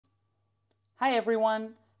Hi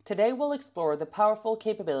everyone! Today we'll explore the powerful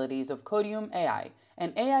capabilities of CodiumAI,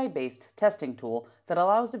 an AI-based testing tool that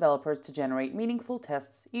allows developers to generate meaningful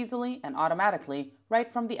tests easily and automatically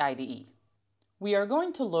right from the IDE. We are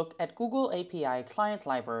going to look at Google API client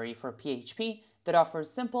library for PHP that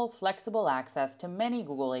offers simple, flexible access to many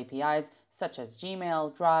Google APIs such as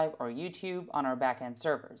Gmail, Drive, or YouTube on our backend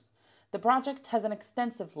servers. The project has an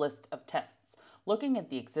extensive list of tests. Looking at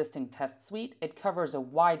the existing test suite, it covers a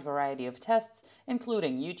wide variety of tests,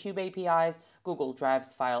 including YouTube APIs, Google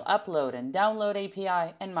Drive's file upload and download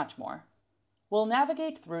API, and much more. We'll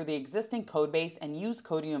navigate through the existing codebase and use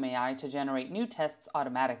CodiumAI to generate new tests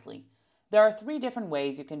automatically. There are 3 different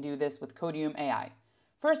ways you can do this with CodiumAI.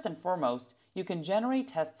 First and foremost, you can generate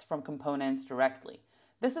tests from components directly.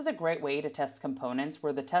 This is a great way to test components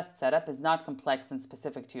where the test setup is not complex and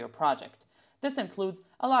specific to your project. This includes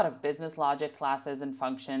a lot of business logic, classes and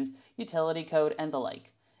functions, utility code, and the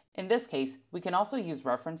like. In this case, we can also use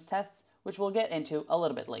reference tests, which we'll get into a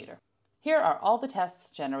little bit later. Here are all the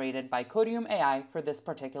tests generated by CodiumAI for this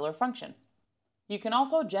particular function. You can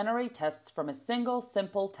also generate tests from a single,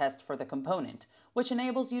 simple test for the component, which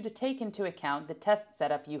enables you to take into account the test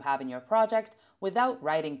setup you have in your project without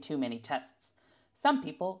writing too many tests. Some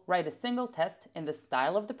people write a single test in the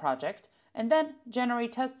style of the project and then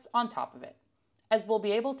generate tests on top of it. As we'll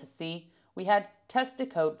be able to see, we had test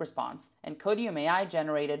decode response, and CodiumAI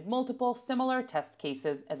generated multiple similar test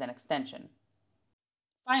cases as an extension.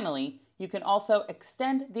 Finally, you can also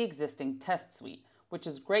extend the existing test suite, which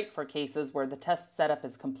is great for cases where the test setup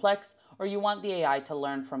is complex, or you want the AI to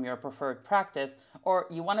learn from your preferred practice, or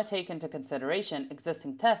you want to take into consideration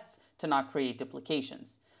existing tests to not create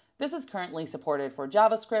duplications. This is currently supported for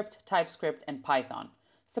JavaScript, TypeScript, and Python.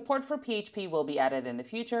 Support for PHP will be added in the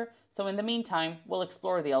future, so in the meantime, we'll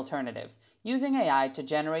explore the alternatives, using AI to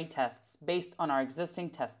generate tests based on our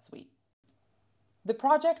existing test suite. The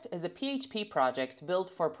project is a PHP project built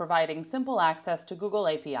for providing simple access to Google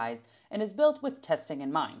APIs and is built with testing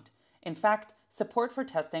in mind. In fact, support for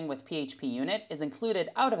testing with PHP Unit is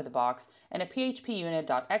included out of the box, and a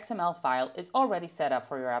phpunit.xml file is already set up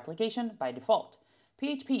for your application by default.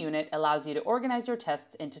 PHP Unit allows you to organize your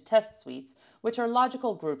tests into test suites, which are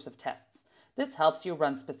logical groups of tests. This helps you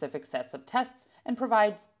run specific sets of tests and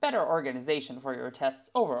provides better organization for your tests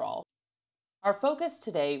overall. Our focus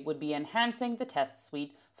today would be enhancing the test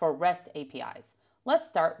suite for REST APIs. Let's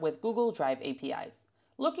start with Google Drive APIs.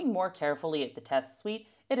 Looking more carefully at the test suite,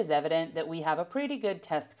 it is evident that we have a pretty good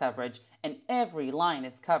test coverage and every line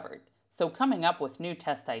is covered. So coming up with new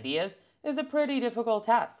test ideas is a pretty difficult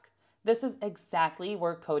task. This is exactly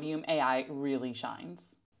where CodiumAI really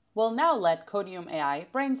shines. We'll now let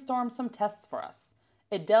CodiumAI brainstorm some tests for us.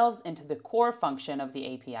 It delves into the core function of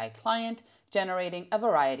the API client, generating a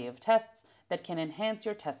variety of tests that can enhance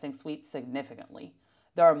your testing suite significantly.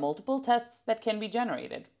 There are multiple tests that can be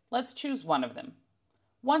generated. Let's choose one of them.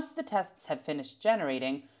 Once the tests have finished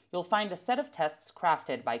generating, you'll find a set of tests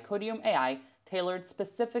crafted by CodiumAI tailored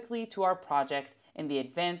specifically to our project in the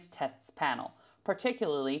Advanced Tests panel,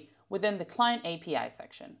 particularly within the Client API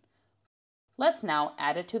section. Let's now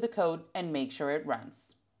add it to the code and make sure it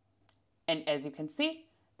runs. And as you can see,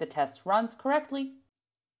 the test runs correctly.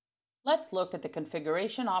 Let's look at the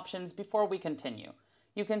configuration options before we continue.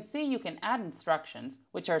 You can see you can add instructions,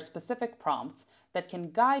 which are specific prompts that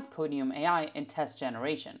can guide CodiumAI in test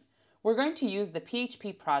generation. We're going to use the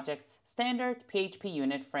PHP project's standard PHP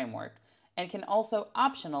Unit framework and can also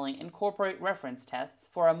optionally incorporate reference tests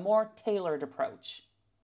for a more tailored approach.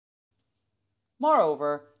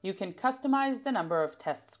 Moreover, you can customize the number of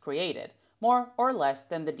tests created, more or less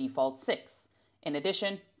than the default 6. In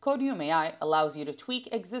addition, CodiumAI allows you to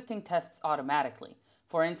tweak existing tests automatically.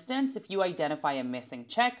 For instance, if you identify a missing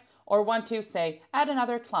check or want to, say, add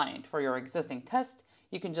another client for your existing test,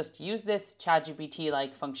 you can just use this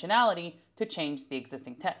ChatGPT-like functionality to change the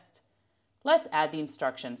existing test. Let's add the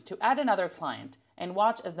instructions to add another client and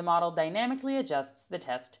watch as the model dynamically adjusts the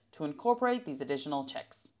test to incorporate these additional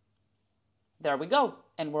checks. There we go,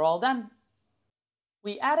 and we're all done.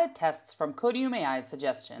 We added tests from CodiumAI's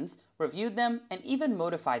suggestions, reviewed them, and even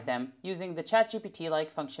modified them using the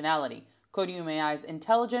ChatGPT-like functionality, CodiumAI's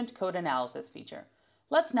intelligent code analysis feature.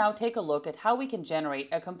 Let's now take a look at how we can generate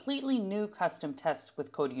a completely new custom test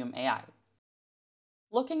with CodiumAI.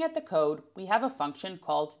 Looking at the code, we have a function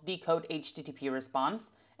called decode HTTP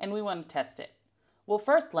response, and we want to test it. We'll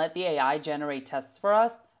first let the AI generate tests for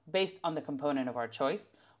us based on the component of our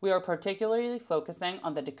choice. We are particularly focusing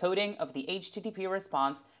on the decoding of the HTTP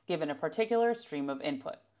response given a particular stream of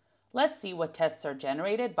input. Let's see what tests are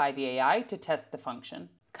generated by the AI to test the function.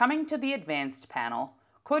 Coming to the Advanced panel,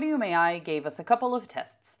 CodiumAI gave us a couple of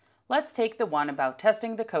tests. Let's take the one about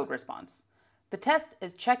testing the code response. The test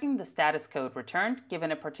is checking the status code returned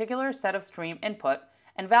given a particular set of stream input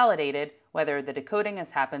and validated whether the decoding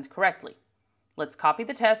has happened correctly. Let's copy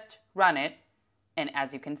the test, run it, and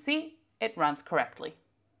as you can see, it runs correctly.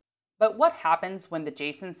 But what happens when the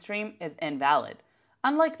JSON stream is invalid?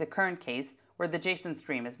 Unlike the current case, where the JSON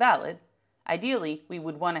stream is valid, ideally, we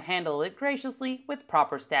would want to handle it graciously with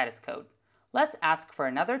proper status code. Let's ask for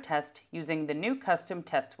another test using the new custom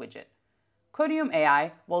test widget.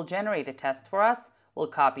 CodiumAI will generate a test for us, we'll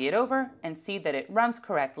copy it over and see that it runs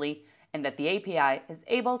correctly and that the API is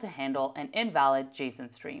able to handle an invalid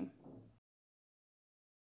JSON stream.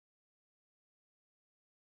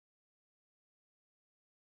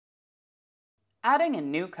 Adding a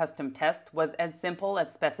new custom test was as simple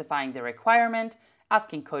as specifying the requirement,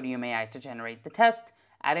 asking CodiumAI to generate the test,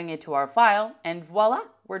 adding it to our file, and voila,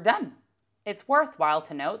 we're done. It's worthwhile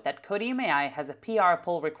to note that CodiumAI has a PR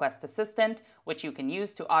pull request assistant, which you can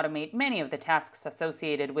use to automate many of the tasks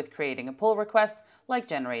associated with creating a pull request, like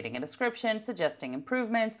generating a description, suggesting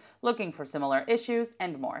improvements, looking for similar issues,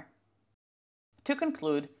 and more. To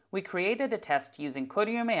conclude, we created a test using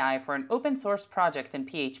CodiumAI for an open source project in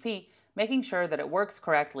PHP, making sure that it works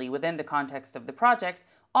correctly within the context of the project,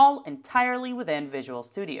 all entirely within Visual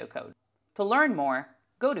Studio Code. To learn more,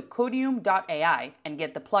 go to codium.ai and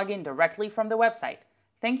get the plugin directly from the website.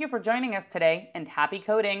 Thank you for joining us today, and happy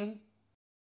coding!